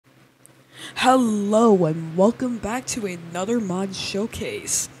Hello and welcome back to another mod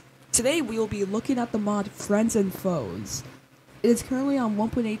showcase. Today we will be looking at the mod Friends and Foes. It is currently on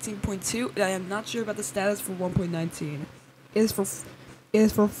 1.18.2 and I am not sure about the status for 1.19. It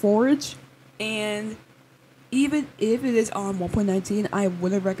is for Forge, and even if it is on 1.19, I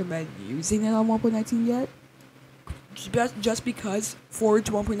wouldn't recommend using it on 1.19 yet. Just because Forge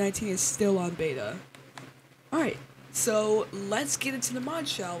 1.19 is still on beta. Alright, so let's get into the mod,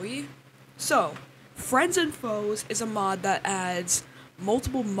 shall we? So, Friends and Foes is a mod that adds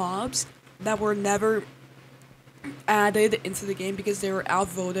multiple mobs that were never added into the game because they were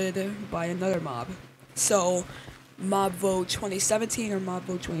outvoted by another mob. So, mob vote 2017 or mob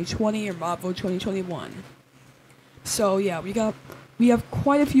vote 2020 or mob vote 2021. So yeah, we have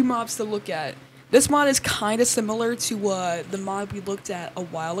quite a few mobs to look at. This mod is kind of similar to the mod we looked at a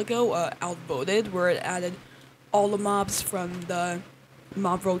while ago, outvoted, where it added all the mobs from the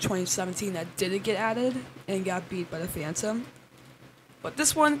Mob Vote 2017 that didn't get added and got beat by the Phantom. But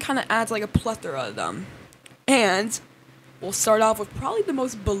this one kind of adds like a plethora of them. And we'll start off with probably the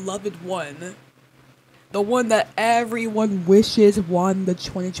most beloved one. The one that everyone wishes won the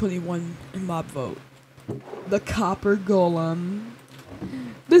 2021 mob vote. The Copper Golem.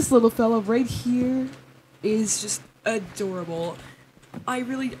 This little fellow right here is just adorable. I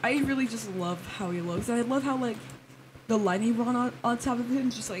really just love how he looks. And I love how like the lightning rod on top of him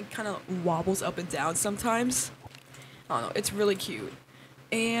just like kind of wobbles up and down sometimes. I don't know, it's really cute.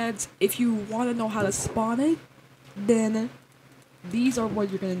 And if you want to know how to spawn it, then these are what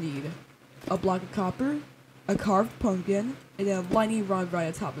you're gonna need: a block of copper, a carved pumpkin, and a lightning rod right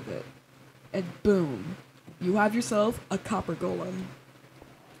on top of it. And boom, you have yourself a Copper Golem.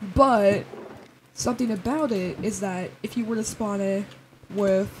 But something about it is that if you were to spawn it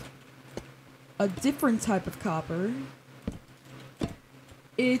with a different type of copper,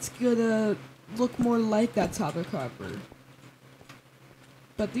 it's gonna look more like that type of copper.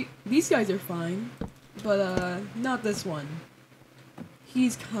 But these guys are fine, but not this one.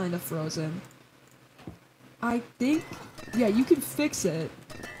 He's kind of frozen. I think, yeah, you can fix it.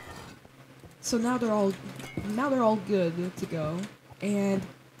 So now they're all good to go, and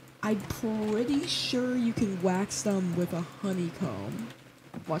I'm pretty sure you can wax them with a honeycomb.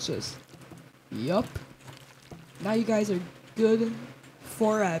 Watch this. Yup. Now you guys are good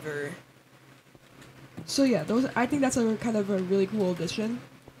forever. So yeah, I think that's a kind of a really cool addition.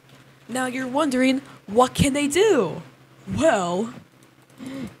 Now you're wondering, what can they do? Well,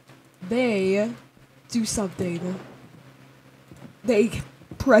 they do something. They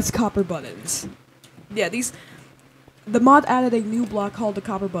press copper buttons. Yeah, the mod added a new block called the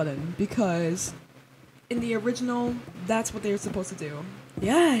copper button because in the original, that's what they were supposed to do.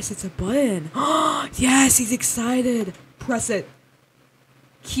 Yes, it's a button. Yes, he's excited. Press it.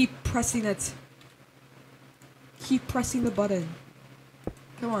 Keep pressing it. Keep pressing the button.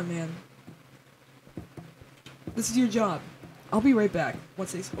 Come on, man. This is your job. I'll be right back.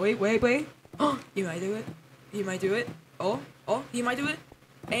 What's this? Wait. Oh, you might do it. He might do it. Oh, he might do it.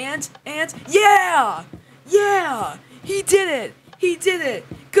 And, yeah! Yeah! He did it! He did it!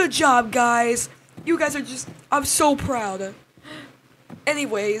 Good job, guys! You guys are I'm so proud.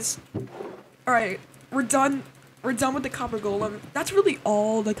 Anyways, alright, we're done with the Copper Golem. That's really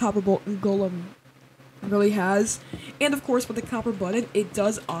all the Copper Golem really has. And of course, with the copper button, it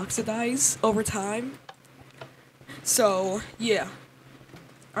does oxidize over time. So, yeah.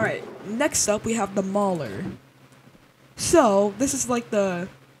 Alright, next up we have the Mauler. So, this is like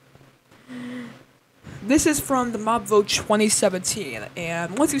this is from the Mob Vote 2017,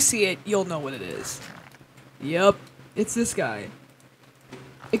 and once you see it, you'll know what it is. Yep, it's this guy.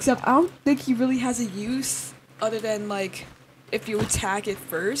 Except I don't think he really has a use other than like if you attack it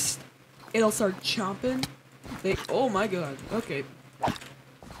first, it'll start chomping. Oh my god. Okay.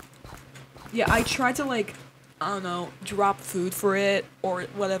 Yeah, I tried to like, I don't know, drop food for it or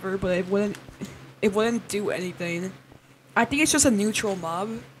whatever, but it wouldn't do anything. I think it's just a neutral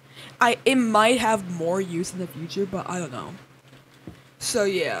mob. It might have more use in the future, but I don't know. So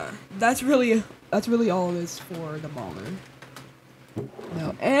yeah, that's really all it is for the Mauler.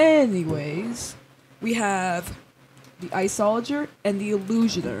 Now, anyways, we have the Iceologer and the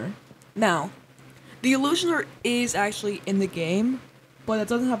Illusioner. Now, the Illusioner is actually in the game, but it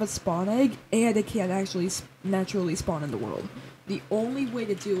doesn't have a spawn egg, and it can't actually naturally spawn in the world. The only way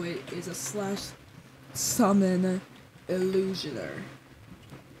to do it is a /summon Illusioner.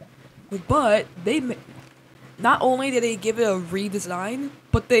 But not only did they give it a redesign,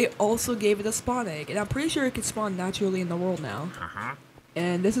 but they also gave it a spawn egg, and I'm pretty sure it can spawn naturally in the world now.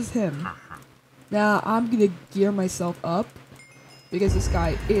 And this is him. Now I'm gonna gear myself up because this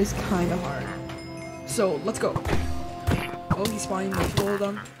guy is kind of hard. So let's go. Oh, he's spawning multiple of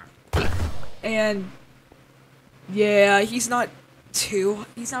them. And yeah, he's not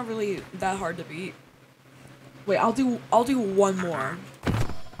really that hard to beat. Wait, I'll do one more.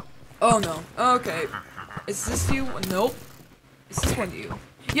 Oh no. Okay. Is this you? Nope. Is this one you?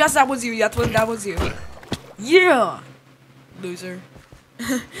 Yes, that was you. That was you. Yeah! Loser.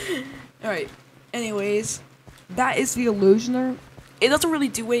 Alright. Anyways, that is the Illusioner. It doesn't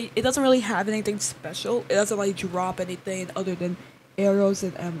really it doesn't really have anything special. It doesn't like drop anything other than arrows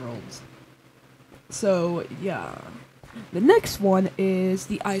and emeralds. So yeah. The next one is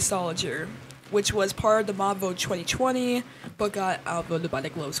the Iceologer, which was part of the mob vote 2020, but got outvoted by the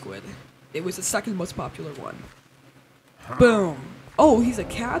glow squid. It was the second most popular one. Boom. Oh, he's a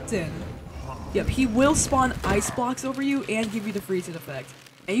captain. Yep, he will spawn ice blocks over you and give you the freezing effect.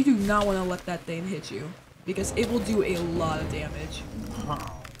 And you do not want to let that thing hit you, because it will do a lot of damage.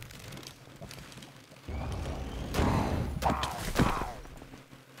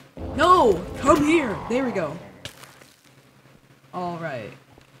 No! Come here! There we go. Alright.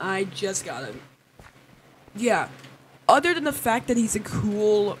 I just got him. Yeah. Other than the fact that he's a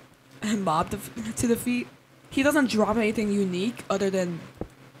cool mob to defeat, he doesn't drop anything unique other than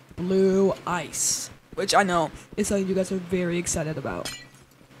blue ice, which I know is something you guys are very excited about.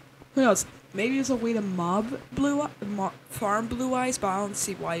 Who knows? Maybe there's a way to farm blue ice, but I don't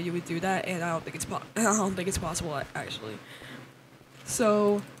see why you would do that, and I don't think it's possible actually.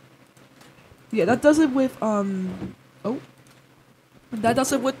 So yeah, that does it with that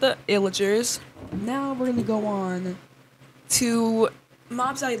does it with the Illagers. Now we're gonna go on to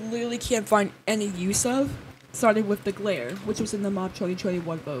mobs I literally can't find any use of, starting with the Glare, which was in the mob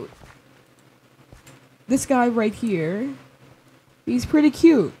 2021 vote. This guy right here, he's pretty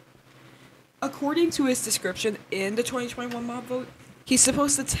cute. According to his description in the 2021 mob vote, he's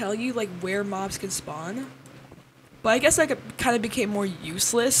supposed to tell you like where mobs can spawn. But I guess that kind of became more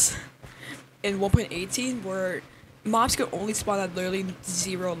useless in 1.18, where mobs could only spawn at literally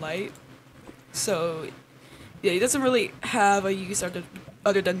 0 light. So yeah, he doesn't really have a use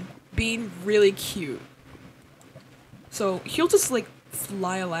other than being really cute. So he'll just like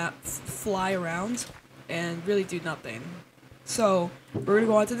fly around and really do nothing. So we're gonna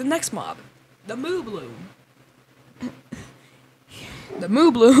go on to the next mob, the Moobloom. The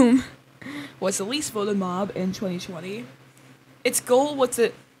Moobloom was the least voted mob in 2020. Its goal was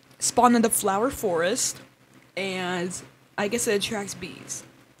to spawn in the flower forest, and I guess it attracts bees.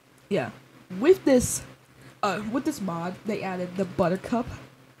 Yeah, with this mod, they added the Buttercup,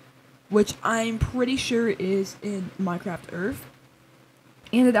 which I'm pretty sure is in Minecraft Earth,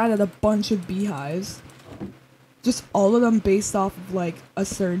 and it added a bunch of beehives. Just all of them based off of like a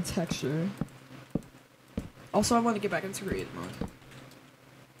certain texture. Also, I want to get back into creative mode.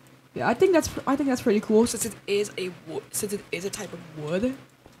 Yeah, I think that's pretty cool, since it is a type of wood,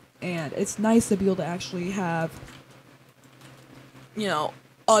 and it's nice to be able to actually have, you know,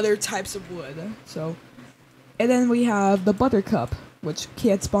 other types of wood. So, and then we have the Buttercup, which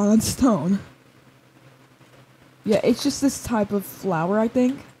can't spawn on stone. Yeah, it's just this type of flower, I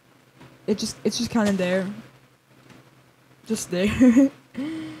think. It's just kind of there. Just there.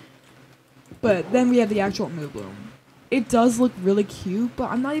 But then we have the actual Moobloom. It does look really cute, but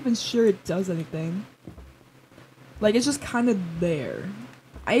I'm not even sure it does anything. Like, it's just kind of there.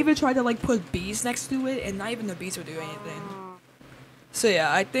 I even tried to like put bees next to it, and not even the bees would do anything. So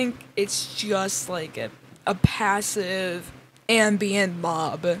yeah, I think it's just like a passive ambient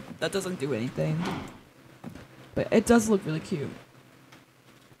mob that doesn't do anything. But it does look really cute.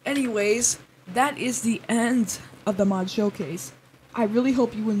 Anyways, that is the end of the mod showcase. I really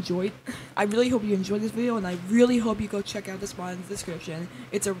hope you enjoyed this video, and I really hope you go check out this mod in the description.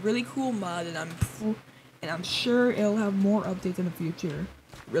 It's a really cool mod, and I'm sure it'll have more updates in the future.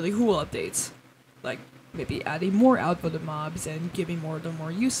 Really cool updates, like maybe adding more outvoted mobs and giving more of them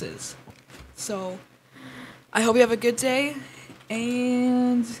more uses. So I hope you have a good day,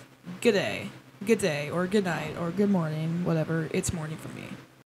 and good day, or good night, or good morning, whatever. It's morning for me.